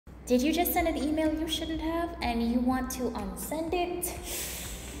Did you just send an email you shouldn't have and you want to unsend it?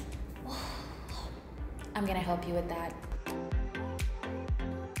 I'm gonna help you with that.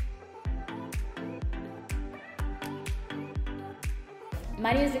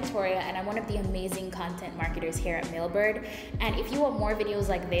 My name is Victoria and I'm one of the amazing content marketers here at Mailbird. And if you want more videos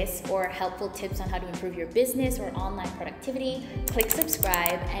like this or helpful tips on how to improve your business or online productivity, click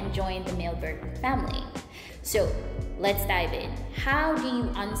subscribe and join the Mailbird family. So let's dive in. How do you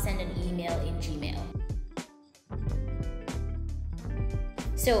unsend an email in Gmail?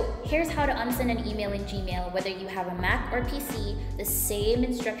 So here's how to unsend an email in Gmail. Whether you have a Mac or PC, the same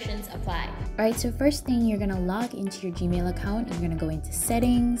instructions apply. All right, so first thing, you're gonna log into your Gmail account. You're gonna go into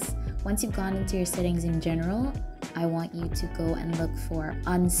settings. Once you've gone into your settings in general, I want you to go and look for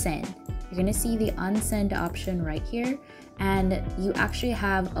Unsend. You're gonna see the Unsend option right here, and you actually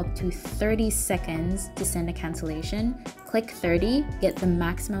have up to 30 seconds to send a cancellation. Click 30, get the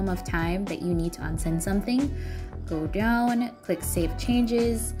maximum of time that you need to unsend something. Go down, click Save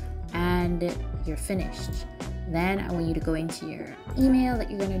Changes, and you're finished. Then I want you to go into your email that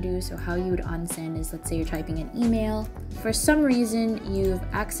you're gonna do. So how you would unsend is, let's say you're typing an email. For some reason, you've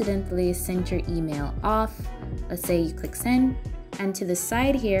accidentally sent your email off. Let's say you click Send, and to the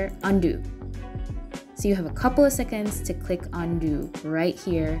side here, Undo. So you have a couple of seconds to click Undo right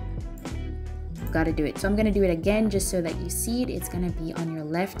here. You've got to do it. So I'm going to do it again just so that you see it. It's going to be on your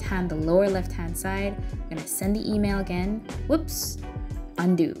left hand, the lower left hand side. I'm going to send the email again. Whoops,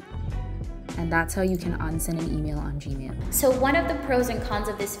 Undo. And that's how you can unsend an email on Gmail. So one of the pros and cons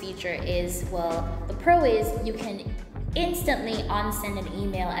of this feature is, well, the pro is you can instantly unsend an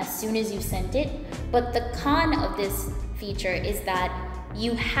email as soon as you sent it. But the con of this feature is that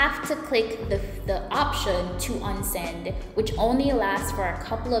you have to click the option to unsend, which only lasts for a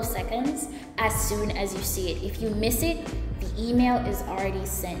couple of seconds as soon as you see it. If you miss it, the email is already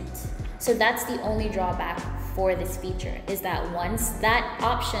sent. So that's the only drawback for this feature, is that once that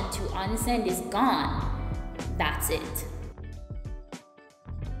option to unsend is gone, that's it.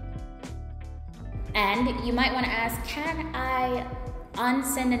 And you might want to ask, can I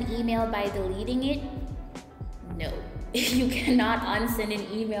unsend an email by deleting it? No. You cannot unsend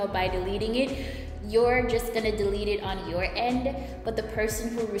an email by deleting it. You're just gonna delete it on your end, but the person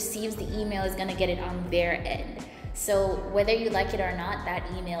who receives the email is gonna get it on their end. So whether you like it or not, that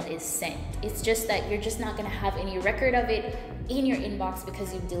email is sent. It's just that you're just not gonna have any record of it in your inbox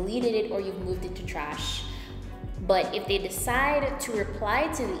because you've deleted it or you've moved it to trash. But if they decide to reply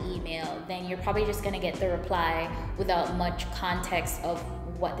to the email, then you're probably just gonna get the reply without much context of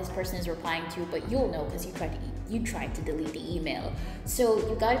what this person is replying to, but you'll know because you tried to delete the email. So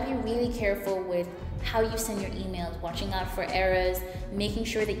you gotta be really careful with how you send your emails, watching out for errors, making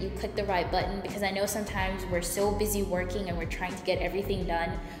sure that you click the right button, because I know sometimes we're so busy working and we're trying to get everything done.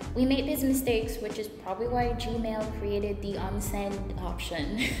 We make these mistakes, which is probably why Gmail created the unsend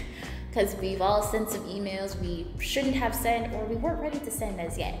option. Because we've all sent some emails we shouldn't have sent or we weren't ready to send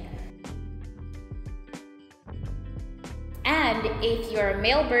as yet. And if you're a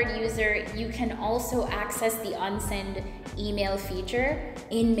Mailbird user, you can also access the Unsend email feature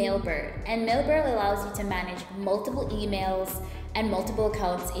in Mailbird. And Mailbird allows you to manage multiple emails and multiple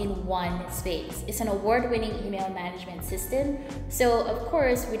accounts in one space. It's an award-winning email management system. So of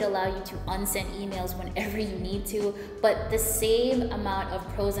course, we'd allow you to unsend emails whenever you need to, but the same amount of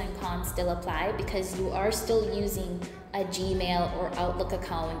pros and cons still apply because you are still using a Gmail or Outlook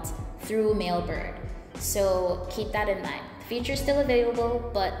account through Mailbird. So keep that in mind. The feature is still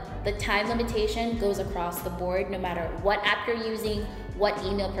available, but the time limitation goes across the board no matter what app you're using, what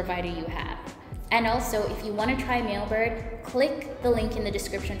email provider you have. And also, if you want to try Mailbird, click the link in the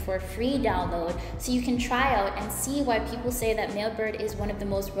description for a free download so you can try out and see why people say that Mailbird is one of the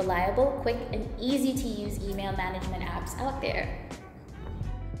most reliable, quick, and easy to use email management apps out there.